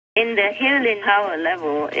In the healing power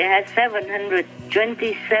level, it has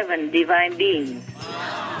 727 divine beings.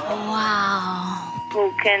 Wow.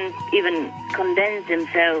 Who can even condense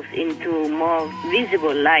themselves into more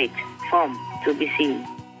visible light form to be seen,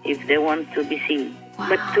 if they want to be seen. Wow.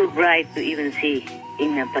 But too bright to even see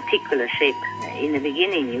in a particular shape. In the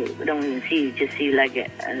beginning, you don't even see, you just see like a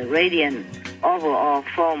radiant overall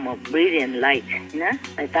form of brilliant light,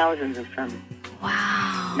 like thousands of them.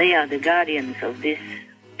 Wow. They are the guardians of this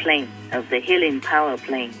plane, of the healing power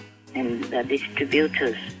plane, and the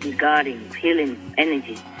distributors regarding healing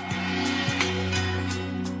energy.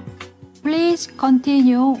 Please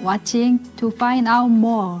continue watching to find out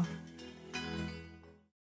more.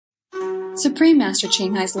 Supreme Master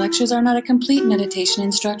Ching Hai's lectures are not a complete meditation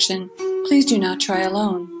instruction. Please do not try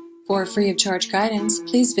alone. For free of charge guidance,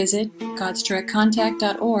 please visit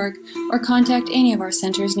godsdirectcontact.org or contact any of our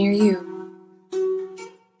centers near you.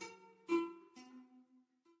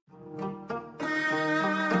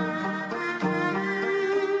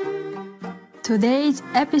 Today's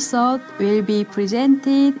episode will be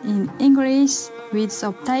presented in English with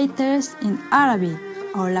subtitles in Arabic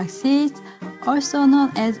or Laxis, also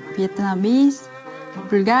known as Vietnamese,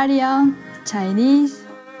 Bulgarian, Chinese,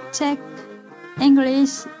 Czech,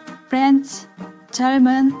 English, French,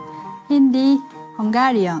 German, Hindi,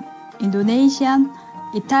 Hungarian, Indonesian,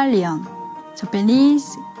 Italian, Japanese,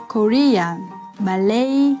 Korean,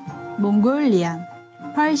 Malay, Mongolian,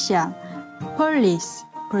 Persian, Polish,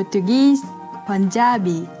 Portuguese,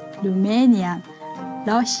 Punjabi, Romanian,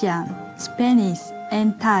 Russian, Spanish,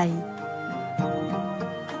 and Thai.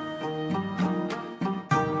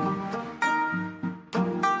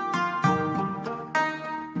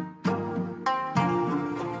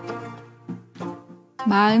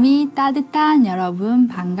 마음이 따뜻한 여러분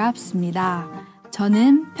반갑습니다.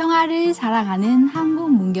 저는 평화를 살아가는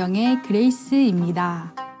한국 문경의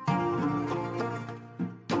그레이스입니다.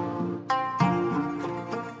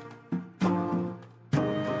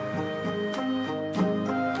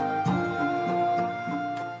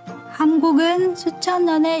 한국은 수천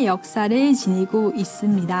년의 역사를 지니고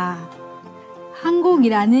있습니다.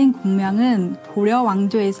 한국이라는 국명은 고려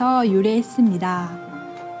왕조에서 유래했습니다.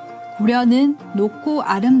 고려는 높고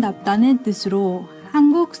아름답다는 뜻으로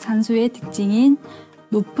한국 산수의 특징인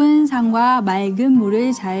높은 산과 맑은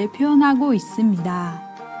물을 잘 표현하고 있습니다.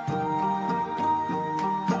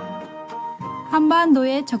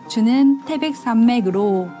 한반도의 척추는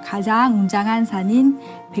태백산맥으로 가장 웅장한 산인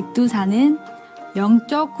백두산은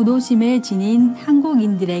영적 구도심을 지닌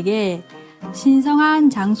한국인들에게 신성한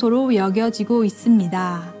장소로 여겨지고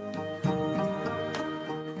있습니다.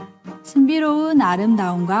 신비로운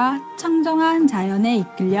아름다움과 청정한 자연에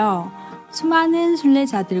이끌려 수많은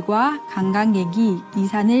순례자들과 관광객이 이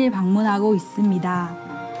산을 방문하고 있습니다.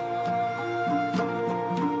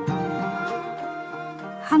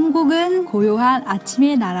 한국은 고요한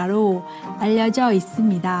아침의 나라로 알려져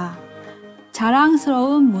있습니다.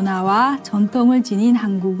 자랑스러운 문화와 전통을 지닌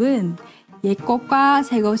한국은 옛것과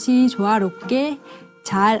새것이 조화롭게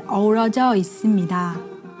잘 어우러져 있습니다.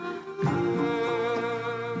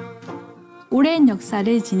 오랜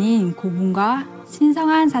역사를 지닌 고궁과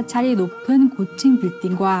신성한 사찰이 높은 고층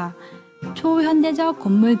빌딩과 초현대적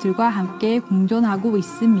건물들과 함께 공존하고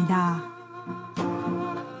있습니다.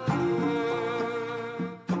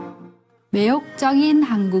 매혹적인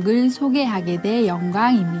한국을 소개하게 돼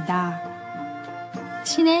영광입니다.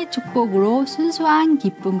 신의 축복으로 순수한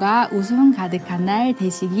기쁨과 웃음 가득한 날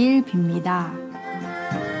되시길 빕니다.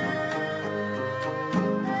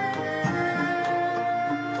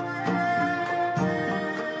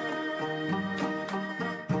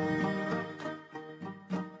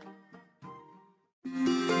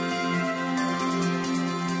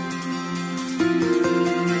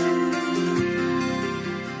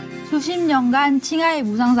 수십 년간 칭하의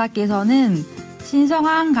무상사께서는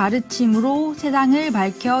신성한 가르침으로 세상을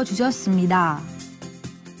밝혀주셨습니다.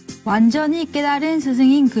 완전히 깨달은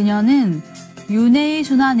스승인 그녀는 윤회의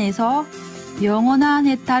순환에서 영원한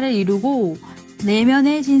해탈을 이루고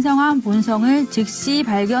내면의 신성한 본성을 즉시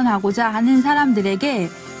발견하고자 하는 사람들에게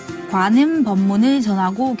관음 법문을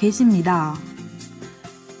전하고 계십니다.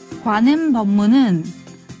 관음 법문은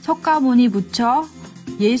석가모니 부처,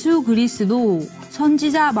 예수 그리스도,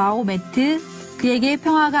 선지자 마호메트, 그에게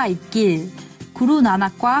평화가 있길, 구루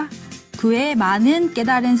나낙과 그의 많은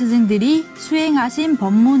깨달은 스승들이 수행하신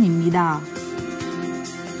법문입니다.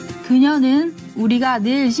 그녀는 우리가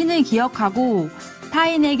늘 신을 기억하고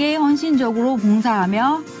타인에게 헌신적으로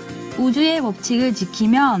봉사하며 우주의 법칙을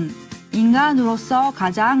지키면 인간으로서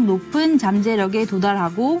가장 높은 잠재력에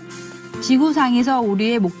도달하고 지구상에서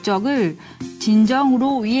우리의 목적을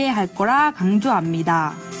진정으로 이해할 거라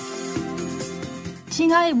강조합니다.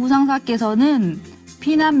 칭하이 무상사께서는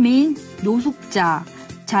피난민, 노숙자,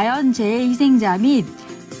 자연재해 희생자 및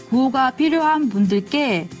구호가 필요한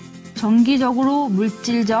분들께 정기적으로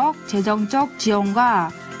물질적, 재정적 지원과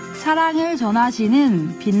사랑을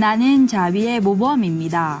전하시는 빛나는 자비의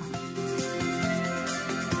모범입니다.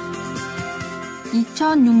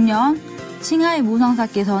 2006년 칭하이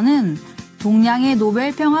무상사께서는 동양의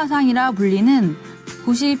노벨 평화상이라 불리는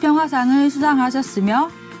구시 평화상을 수상하셨으며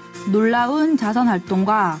놀라운 자선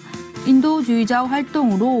활동과 인도주의적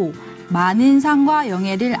활동으로 많은 상과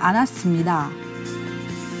영예를 안았습니다.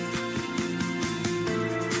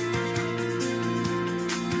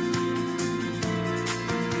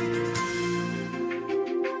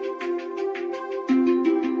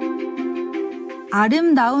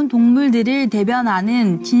 아름다운 동물들을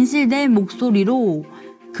대변하는 진실된 목소리로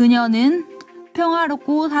그녀는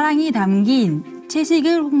평화롭고 사랑이 담긴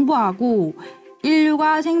채식을 홍보하고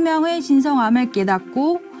인류가 생명의 신성함을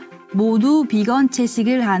깨닫고 모두 비건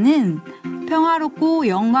채식을 하는 평화롭고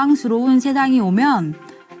영광스러운 세상이 오면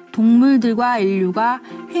동물들과 인류가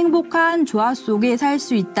행복한 조화 속에 살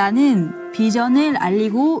수 있다는 비전을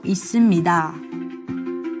알리고 있습니다.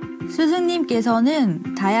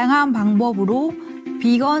 스승님께서는 다양한 방법으로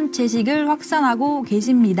비건 채식을 확산하고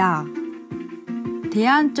계십니다.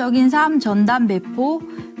 대안적인 삶 전담 배포,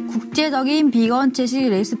 국제적인 비건 채식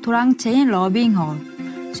레스토랑 체인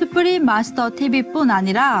러빙헛, 수프림 마스터 TV뿐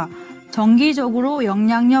아니라 정기적으로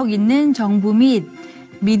영향력 있는 정부 및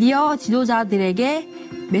미디어 지도자들에게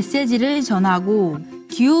메시지를 전하고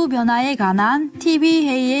기후변화에 관한 TV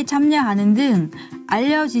회의에 참여하는 등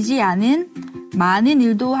알려지지 않은 많은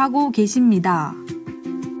일도 하고 계십니다.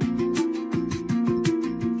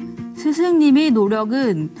 스승님의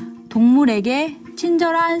노력은 동물에게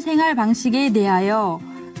친절한 생활 방식에 대하여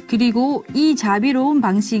그리고 이 자비로운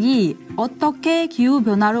방식이 어떻게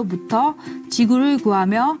기후변화로부터 지구를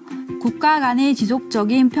구하며 국가 간의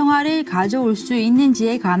지속적인 평화를 가져올 수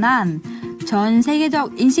있는지에 관한 전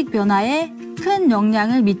세계적 인식 변화에 큰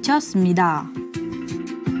영향을 미쳤습니다.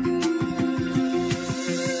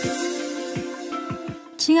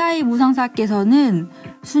 칭하이 무상사께서는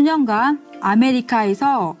수년간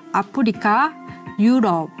아메리카에서 아프리카,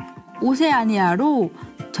 유럽, 오세아니아로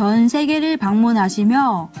전 세계를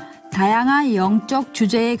방문하시며 다양한 영적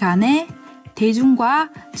주제에 관해 대중과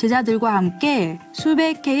제자들과 함께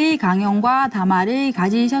수백 회의 강연과 담화를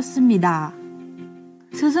가지셨습니다.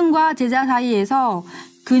 스승과 제자 사이에서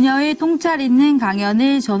그녀의 통찰 있는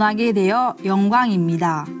강연을 전하게 되어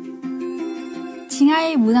영광입니다.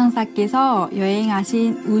 칭하이 무상사께서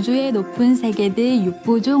여행하신 우주의 높은 세계들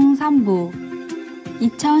 6부 중 3부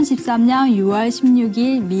 2013년 6월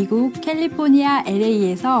 16일 미국 캘리포니아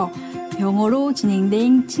LA에서 영어로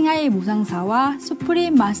진행된 칭하이 무상사와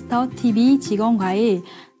수프림 마스터 TV 직원과의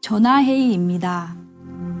전화회의입니다.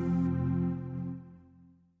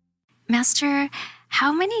 Master,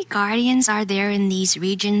 how many guardians are there in these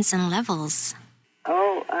regions and levels?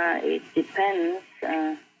 Oh, it depends.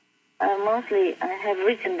 Mostly, I have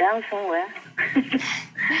written down somewhere.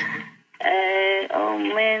 Oh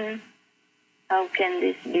man, how can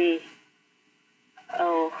this be?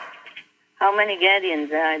 Oh, how many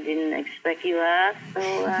guardians? I didn't expect you asked.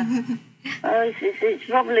 So, it's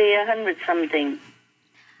probably 100 something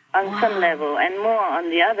on some level and more on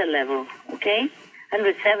the other level. Okay,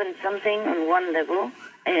 107 something on one level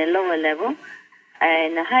and a lower level,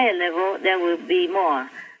 and a higher level there will be more.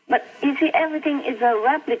 But you see, everything is a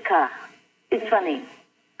replica. It's funny.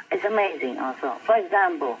 It's amazing also. For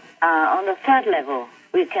example, on the third level,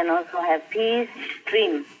 we can also have peace,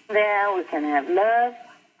 stream. There we can have love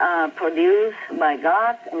produced by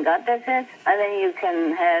God and goddesses. And then you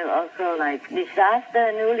can have also like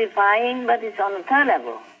disaster, nullifying, but it's on the third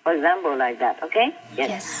level. For example, like that, okay?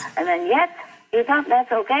 Yes. And then yet, you thought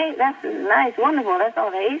that's okay, that's nice, wonderful, that's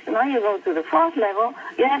all there is. Now you go to the fourth level,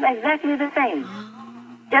 you have exactly the same.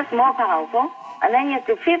 Just more powerful. And then you get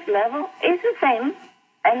to fifth level, it's the same.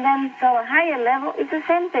 And then so a higher level, it's the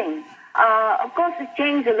same thing. Of course, it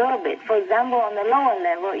changed a little bit. For example, on the lower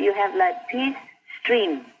level, you have like peace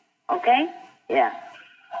stream. Okay? Yeah.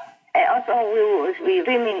 And also, we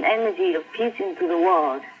streaming energy of peace into the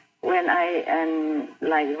world when I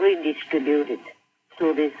like redistribute it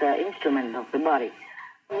through this instrument of the body.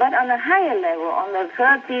 But on a higher level, on the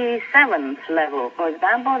 37th level, for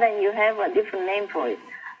example, then you have a different name for it,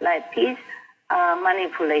 like peace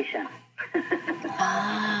manipulation.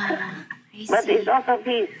 I But see. it's also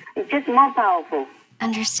peace. It's just more powerful.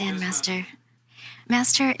 Understand, Master.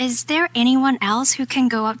 Master, is there anyone else who can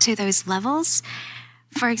go up to those levels?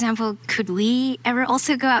 For example, could we ever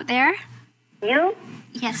also go out there? You?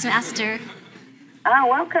 Yes, Master.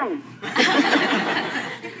 Welcome.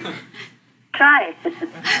 try.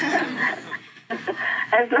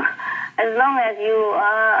 As long as you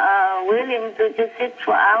are willing to just sit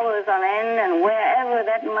for hours on end, and wherever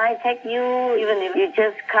that might take you, even if you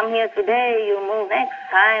just come here today, you move next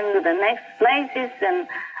time to the next places, and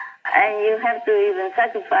you have to even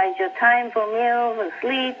sacrifice your time for meals and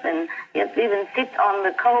sleep, and you have to even sit on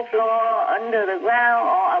the cold floor, under the ground,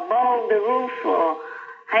 or above the roof, or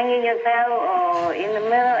hanging yourself, or in the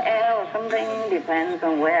middle air, or something. Depends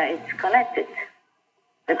on where it's connected.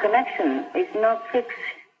 The connection is not fixed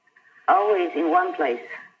always in one place.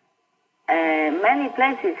 Many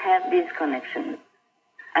places have this connection,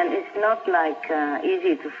 and it's not like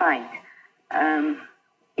easy to find.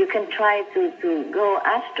 You can try to go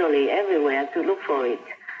astrally everywhere to look for it,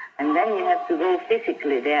 and then you have to go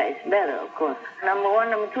physically there. It's better, of course. Number one.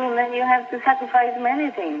 Number two, then you have to sacrifice many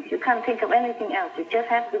things. You can't think of anything else. You just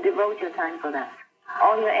have to devote your time for that.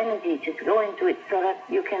 All your energy, just go into it so that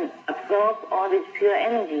you can absorb all this pure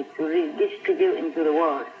energy to redistribute into the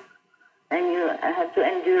world. And you have to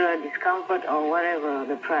endure discomfort or whatever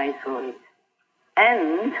the price for it.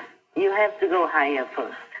 And you have to go higher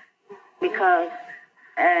first, because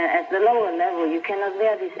at the lower level, you cannot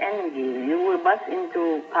bear this energy. You will burst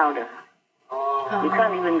into powder. You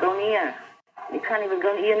can't even go near.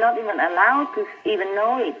 You're not even allowed to even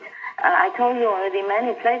know it. I told you already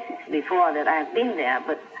many places before that I've been there,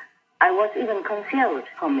 but I was even concealed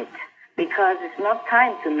from it because it's not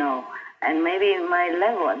time to know. And maybe my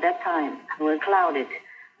level at that time was clouded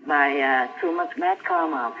by too much bad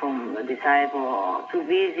karma from the disciple, or too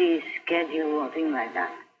busy schedule, or things like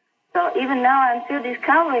that. So even now I'm still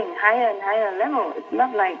discovering higher and higher level. It's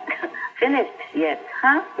not like finished yet,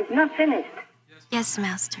 huh? It's not finished. Yes,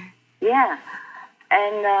 Master. Yeah.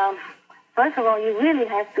 And first of all, you really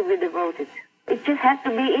have to be devoted. It just has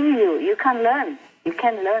to be in you. You can't learn. You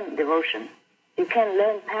can't learn devotion. You can't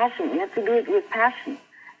learn passion. You have to do it with passion.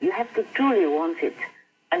 You have to truly want it.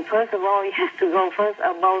 And first of all, you have to go first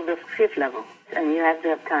above the fifth level. And you have to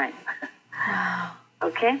have time. Wow.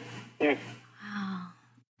 Okay? Yes. Wow.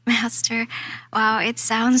 Master, wow, it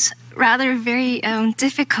sounds rather very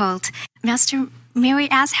difficult. Master, may we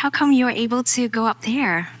ask how come you were able to go up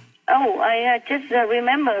there? Oh, I just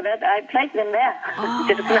remember that I placed them there.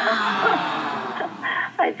 Just now.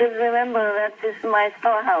 I just remember that this is my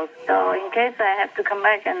storehouse. So in case I have to come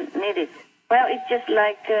back and need it. Well, it's just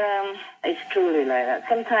like, it's truly like that.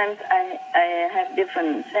 Sometimes I have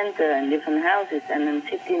different center and different houses, and I'm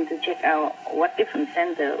sitting to check out what different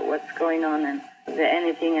center, what's going on, and is there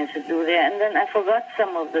anything I should do there. And then I forgot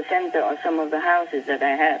some of the center or some of the houses that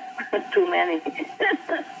I have. Too many.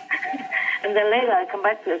 And then later I come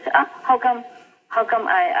back to it and say, how come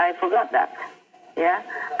I forgot that? Yeah?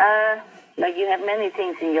 Like you have many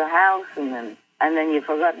things in your house, and then you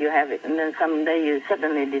forgot you have it. And then someday you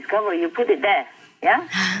suddenly discover you put it there. Yeah?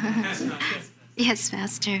 Yes,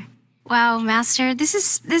 Master. Wow, Master, this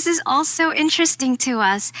is also interesting to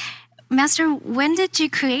us. Master, when did you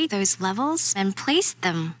create those levels and place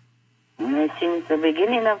them? Since the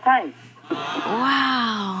beginning of time.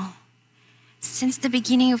 Wow. Since the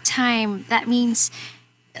beginning of time, that means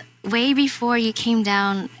way before you came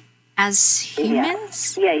down as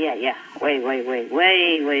humans? Yeah. Way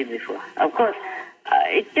before. Of course,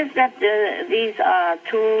 it's just that these are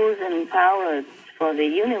tools and powers for the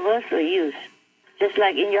universal use. Just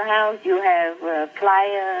like in your house, you have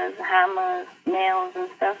pliers, hammers, nails and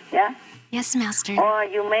stuff, yeah? Yes, Master. Or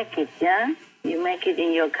you make it, yeah? You make it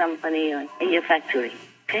in your company or in your factory,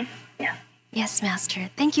 okay? Yeah. Yes, Master.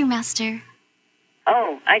 Thank you, Master.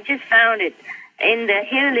 Oh, I just found it. In the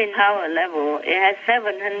healing power level, it has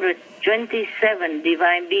 727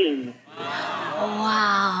 divine beings.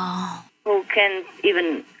 Wow. Who can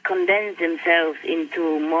even condense themselves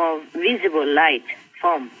into more visible light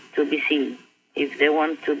form to be seen, if they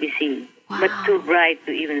want to be seen. Wow. But too bright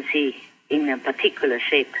to even see in a particular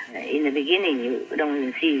shape. In the beginning, you don't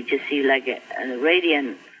even see, you just see like a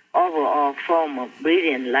radiant overall form of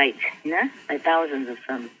brilliant light, you know, like thousands of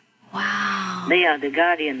them. Wow. They are the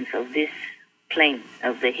guardians of this plane,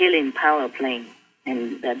 of the healing power plane,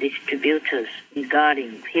 and the distributors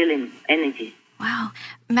guarding healing energy. Wow.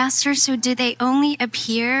 Master, so do they only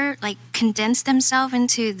appear, like condense themselves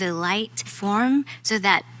into the light form so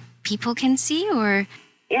that people can see, or?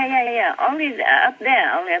 Yeah. Only up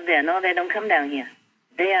there. No, they don't come down here.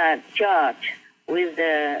 They are charged with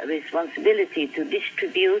the responsibility to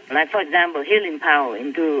distribute, like for example, healing power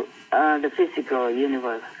into the physical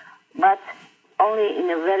universe. But only in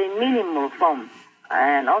a very minimal form,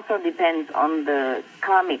 and also depends on the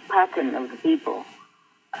karmic pattern of the people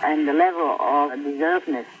and the level of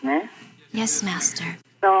deservedness. Yes, Master.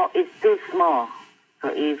 So it's too small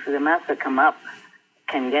So if the master come up,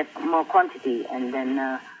 can get more quantity, and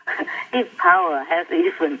then if power has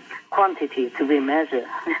even quantity to be measured,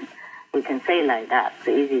 we can say like that. It's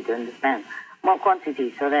easy to understand. More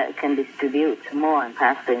quantity so that it can distribute more and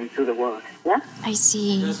faster into the world. Yeah? I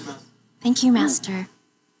see. Thank you, Master.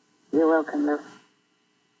 You're welcome, love.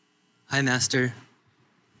 Hi, Master.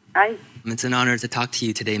 Hi. It's an honor to talk to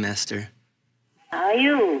you today, Master. How are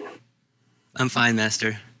you? I'm fine,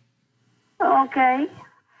 Master. Okay.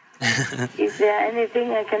 Is there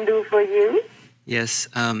anything I can do for you? Yes,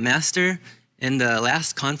 Master, in the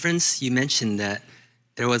last conference, you mentioned that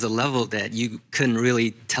there was a level that you couldn't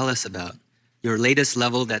really tell us about. Your latest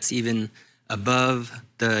level that's even above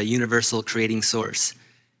the universal creating source.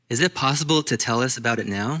 Is it possible to tell us about it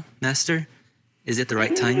now, Master? Is it the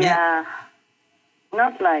right time yet? Yeah.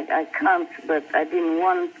 Not like I can't, but I didn't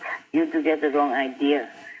want you to get the wrong idea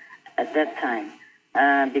at that time.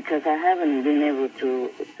 Because I haven't been able to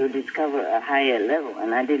discover a higher level,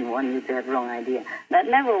 and I didn't want you to have wrong idea. That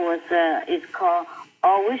level was, it's called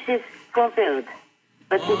all wishes fulfilled,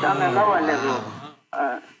 but it's on a lower level.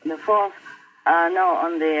 The fourth, on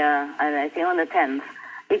the, I think on the 10th.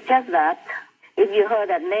 It's just that, if you heard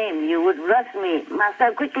that name, you would rush me,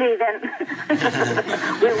 Master, quickly then.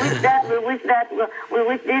 we wish that, we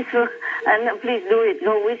wish this, and please do it.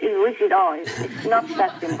 Go wish it all. It's not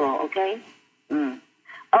that simple, okay?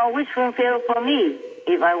 Or wish fulfilled for me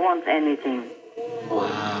if I want anything.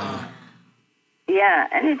 Wow. Yeah,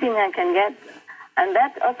 anything I can get. And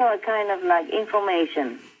that's also a kind of like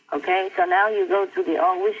information. Okay, so now you go to the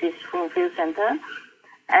All Wishes Fulfill Center,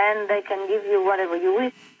 and they can give you whatever you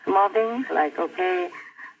wish. Small things like, okay,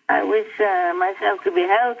 I wish myself to be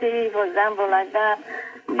healthy, for example, like that.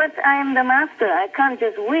 But I am the master. I can't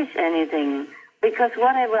just wish anything. Because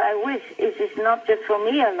whatever I wish is not just for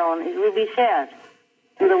me alone. It will be shared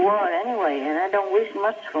to the world anyway. And I don't wish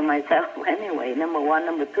much for myself anyway, number one.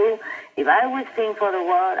 Number two, if I wish things for the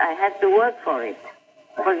world, I have to work for it.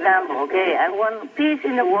 For example, okay, I want peace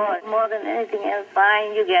in the world more than anything else.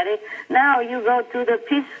 Fine, you get it. Now you go to the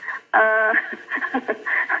peace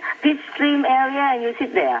stream area and you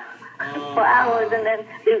sit there for hours, and then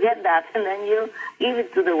you get that, and then you give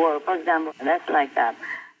it to the world, for example. That's like that.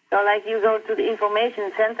 So like you go to the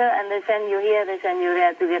information center and they send you here, they send you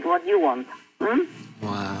there to get what you want.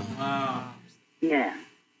 Wow. Yeah.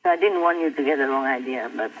 So I didn't want you to get the wrong idea,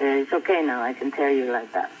 but it's okay now. I can tell you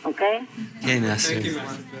like that, okay? Okay, Master. Thank you,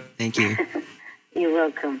 Master. Thank you. You're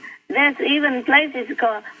welcome. There's even places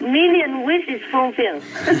called Million Wishes Fulfilled.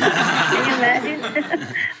 Can you imagine?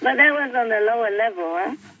 But that was on the lower level,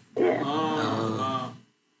 huh? Yeah. Oh.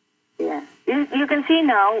 Yeah. You can see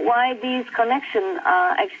now why these connections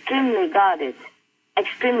are extremely guarded,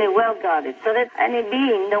 extremely well guarded, so that any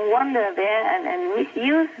being don't wander there and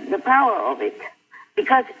misuse the power of it.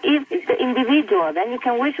 Because if it's the individual, then you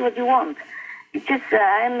can wish what you want. It's just,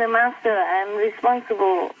 I am the master, I am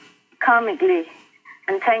responsible karmically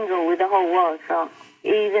entangled with the whole world, so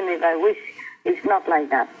even if I wish, it's not like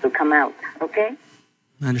that to come out, okay?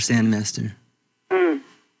 I understand, Master.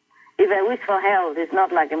 If I wish for health, it's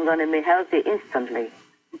not like I'm going to be healthy instantly.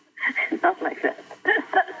 It's not like that.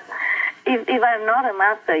 If I'm not a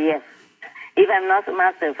master, yes. If I'm not a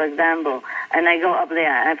master, for example, and I go up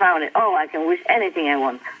there, I found it, I can wish anything I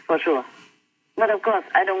want, for sure. But of course,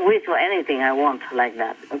 I don't wish for anything I want like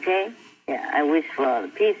that, okay? Yeah, I wish for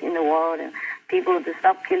peace in the world and people to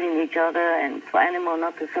stop killing each other and for animals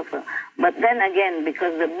not to suffer. But then again,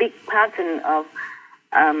 because the big pattern of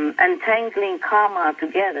entangling karma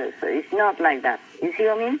together, so it's not like that. You see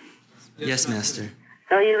what I mean? Yes, Master.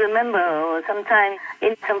 So you remember sometimes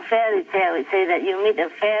in some fairy tale it say that you meet a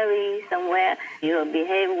fairy somewhere, you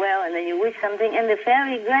behave well, and then you wish something, and the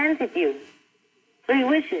fairy granted you 3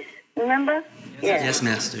 wishes. Remember? Yes, yes,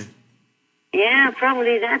 Master. Yeah,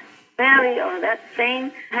 probably that fairy or that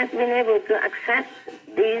saint has been able to accept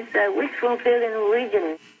these wish fulfilling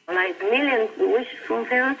regions, like millions wish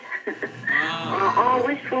fulfilled, or all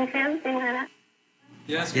wish fulfilled, things like that.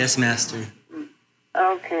 Yes, Master.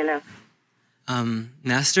 Okay, love.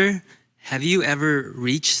 Master, have you ever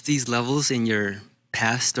reached these levels in your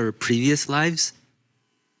past or previous lives?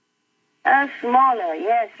 Smaller,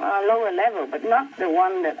 yes, lower level, but not the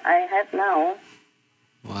one that I have now.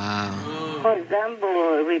 Wow. For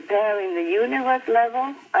example, repairing the universe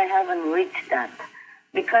level, I haven't reached that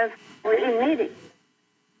because we really need it.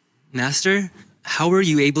 Master, how were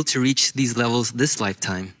you able to reach these levels this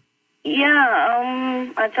lifetime?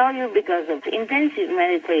 Yeah, I told you because of intensive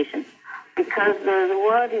meditation. Because the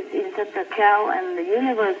world is just a cow and the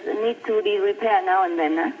universe needs to be repaired now and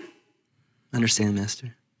then. Huh? Understand,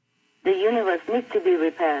 Master. The universe needs to be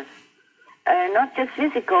repaired. Not just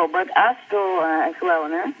physical, but astral as well,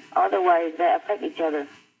 no? Otherwise they affect each other.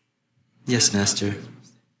 Yes, Master.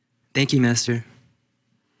 Thank you, Master.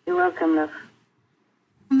 You're welcome, love.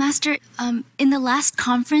 Master, in the last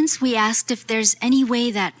conference, we asked if there's any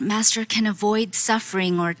way that Master can avoid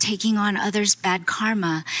suffering or taking on others' bad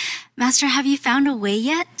karma. Master, have you found a way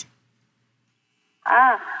yet?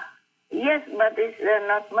 Yes, but it's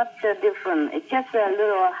not much different. It's just a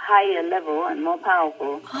little higher level and more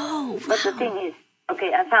powerful. Oh, wow. But the thing is,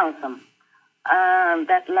 okay, I found some.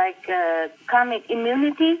 That like karmic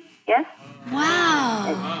immunity, yes?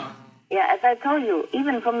 Wow. Yeah, as I told you,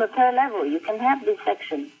 even from the third level, you can have this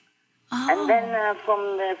section. Oh. And then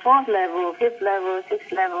from the fourth level, fifth level,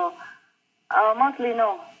 sixth level, mostly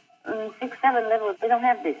no, 6, 7 levels, they don't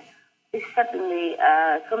have this. It's certainly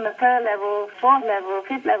from the third level, fourth level,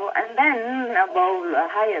 fifth level, and then above a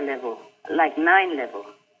higher level, like 9 level,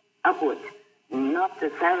 upward. Not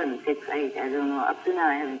the 7, 6, 8, I don't know. Up to now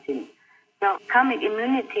I haven't seen it. So karmic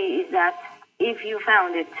immunity is that if you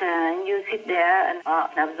found it and you sit there and are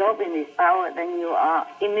absorbing this power, then you are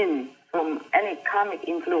immune from any karmic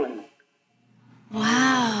influence.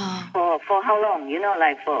 Wow. For how long? You know,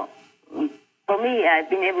 like for me, I've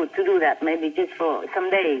been able to do that maybe just for some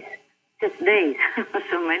days. Just days.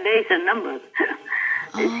 So my days are numbered.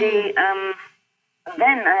 You see,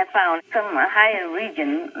 then I found some higher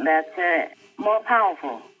region that's more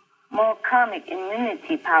powerful, more karmic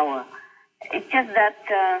immunity power. It's just that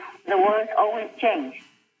the words always change.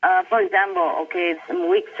 For example, okay, some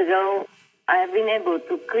weeks ago, I have been able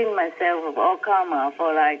to clean myself of all karma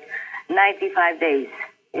for like 95 days.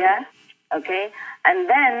 Yeah? Okay? And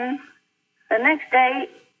then the next day,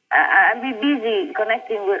 I'll be busy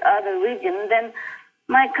connecting with other regions, then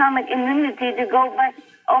my karmic immunity to go back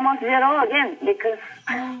almost zero again because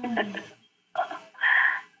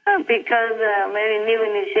maybe new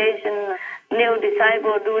initiation, new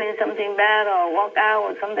disciple doing something bad or walk out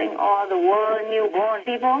or something, or the world newborn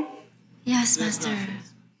people. Yes, Master.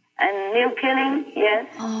 And new killing, yes.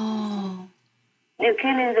 Oh. New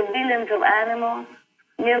killings of billions of animals.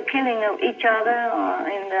 New killing of each other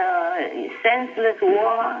in the senseless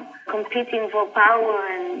war, competing for power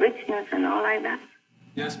and richness and all like that.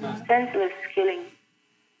 Yes, Master. Senseless killing.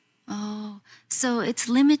 Oh, so it's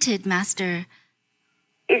limited, Master.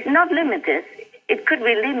 It's not limited. It could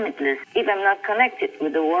be limitless if I'm not connected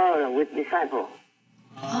with the world or with disciple.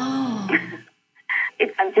 Oh.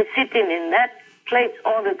 If I'm just sitting in that place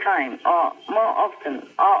all the time, or more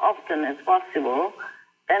often as possible,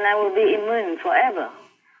 then I will be immune forever.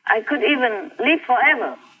 I could even live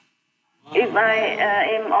forever if I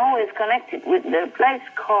am always connected with the place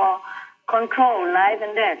called control, life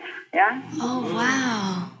and death. Yeah? Oh,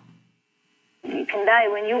 wow. You can die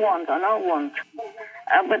when you want or not want.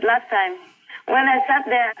 But last time, when I sat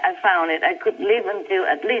there, I found it. I could live until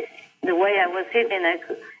at least the way I was sitting.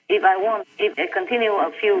 If I continue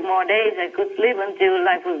a few more days, I could live until,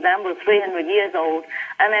 like, for example, 300 years old.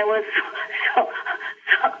 And I was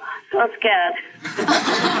so scared.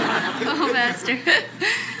 Oh, Master.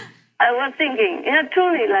 I was thinking,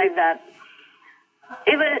 truly like that.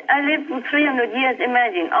 If I live for 300 years,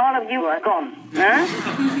 imagine, all of you are gone. Huh?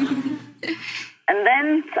 And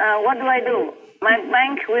then, what do? My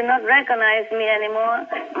bank will not recognize me anymore.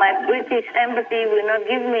 My British embassy will not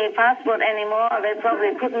give me a passport anymore. They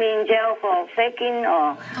probably put me in jail for faking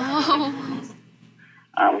or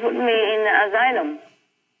put me in asylum,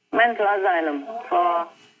 mental asylum for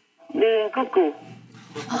being cuckoo.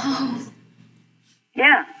 Oh.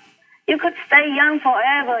 Yeah. You could stay young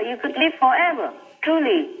forever. You could live forever,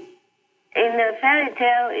 truly. In the fairy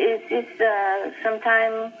tale, it's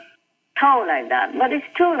sometimes told like that, but it's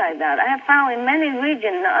true like that. I have found in many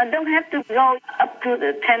regions, I don't have to go up to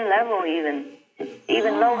the 10 level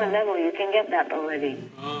even lower level, you can get that already.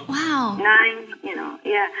 Wow. 9,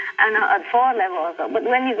 yeah, and at 4 level also. But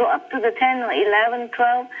when you go up to the 10 or 11,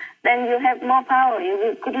 12, then you have more power.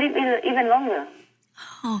 You could live even longer.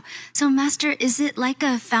 Oh, so Master, is it like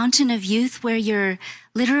a fountain of youth where you're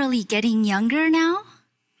literally getting younger now?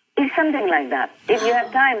 It's something like that, if you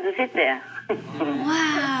have time to sit there.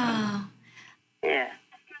 Wow. Yeah,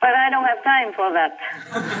 but I don't have time for that.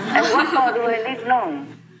 And what for do I live long?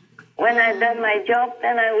 When I've done my job,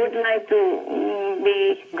 then I would like to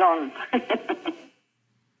be gone.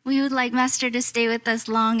 We would like Master to stay with us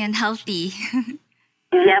long and healthy.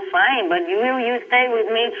 Yeah, fine, but will you stay with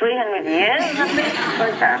me 300 years? For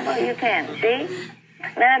example, you can't, see?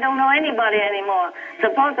 Then I don't know anybody anymore.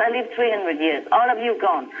 Suppose I live 300 years, all of you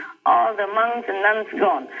gone. All the monks and nuns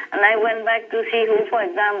gone. And I went back to see who, for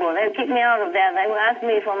example. They'll kick me out of there. They will ask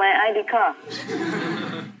me for my ID card.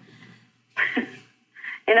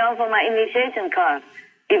 for my initiation card,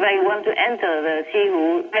 if I want to enter the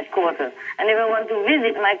Sihu headquarters, and if I want to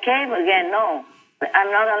visit my cave again, no,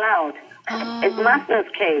 I'm not allowed. It's Master's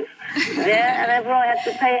cave there, and I probably have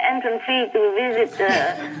to pay entrance fee to visit,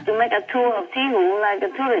 to make a tour of Sihu like a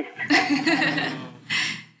tourist.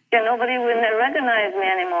 Nobody will recognize me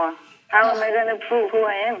anymore. How am I going to prove who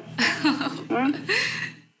I am?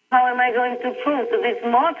 How am I going to prove to this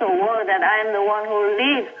mortal world that I am the one who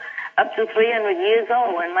lives up to 300 years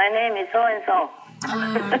old and my name is so-and-so?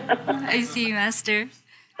 I see, Master.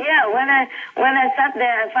 Yeah, when I sat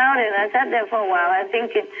there, I found it. I sat there for a while. I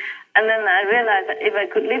thinking, and then I realized that if I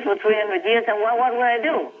could live for 300 years, then what would I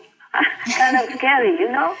do? Kind of scary,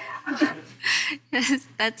 Yes,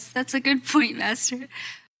 that's a good point, Master.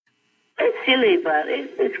 It's silly, but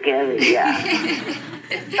it's scary, yeah.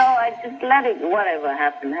 So I just let it, whatever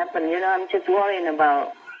happen. I'm just worrying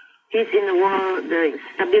about peace in the world, the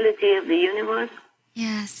stability of the universe.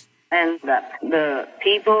 Yes. And that the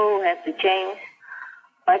people have to change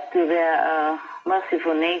back to their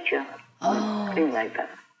merciful nature. Things like that.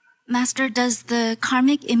 Master, does the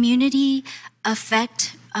karmic immunity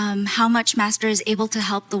affect how much Master is able to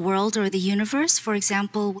help the world or the universe? For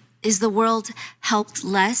example, is the world helped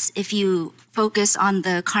less if you focus on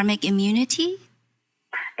the karmic immunity?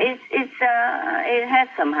 It has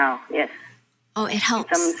somehow, yes. Oh, it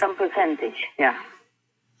helps. Some percentage, yeah.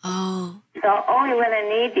 Oh. So only when I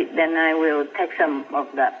need it, then I will take some of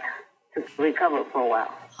that to recover for a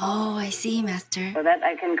while. Oh, I see, Master. So that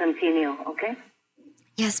I can continue, okay?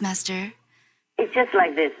 Yes, Master. It's just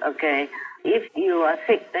like this, okay? If you are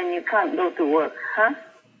sick, then you can't go to work, huh?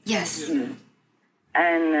 Yes.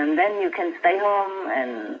 And then you can stay home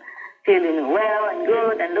and feeling well and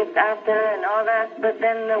good and looked after and all that. But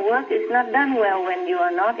then the work is not done well when you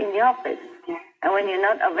are not in the office and when you're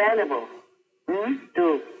not available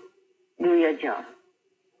to do your job.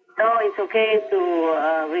 So it's okay to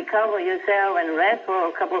recover yourself and rest for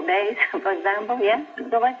a couple of days, for example. Yeah,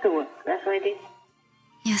 go back to work. That's what it is.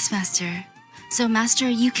 Yes, Master. So, Master,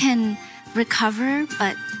 you can recover,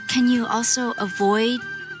 but can you also avoid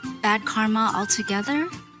bad karma altogether?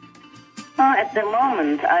 At the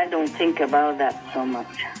moment, I don't think about that so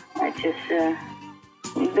much. I just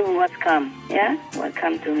do what's come, what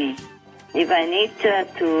come to me. If I need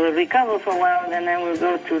to recover for a while, then I will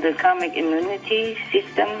go to the karmic immunity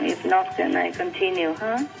system. If not, then I continue,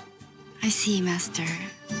 huh? I see, Master.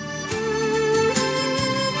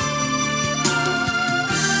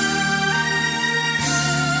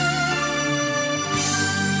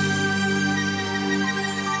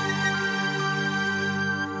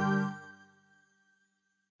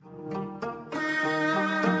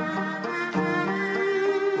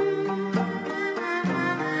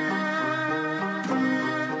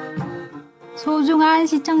 소중한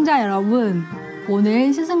시청자 여러분,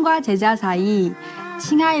 오늘 스승과 제자 사이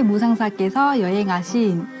칭하이 무상사께서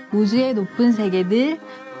여행하신 우주의 높은 세계들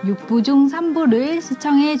 6부 중 3부를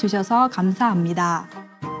시청해 주셔서 감사합니다.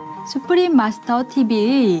 수프림 마스터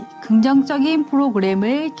TV의 긍정적인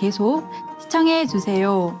프로그램을 계속 시청해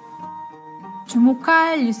주세요.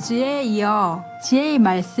 주목할 뉴스에 이어 지혜의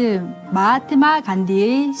말씀 마하트마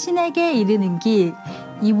간디의 신에게 이르는 길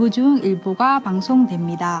 2부 중 1부가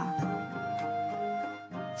방송됩니다.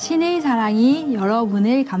 신의 사랑이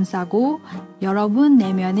여러분을 감싸고 여러분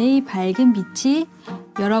내면의 밝은 빛이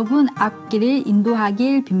여러분 앞길을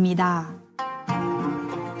인도하길 빕니다.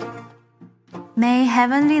 May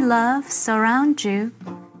heavenly love surround you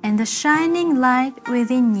and the shining light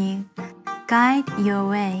within you guide your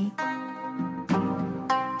way.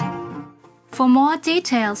 For more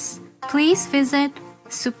details, please visit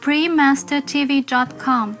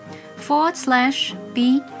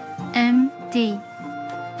suprememastertv.com/BMD.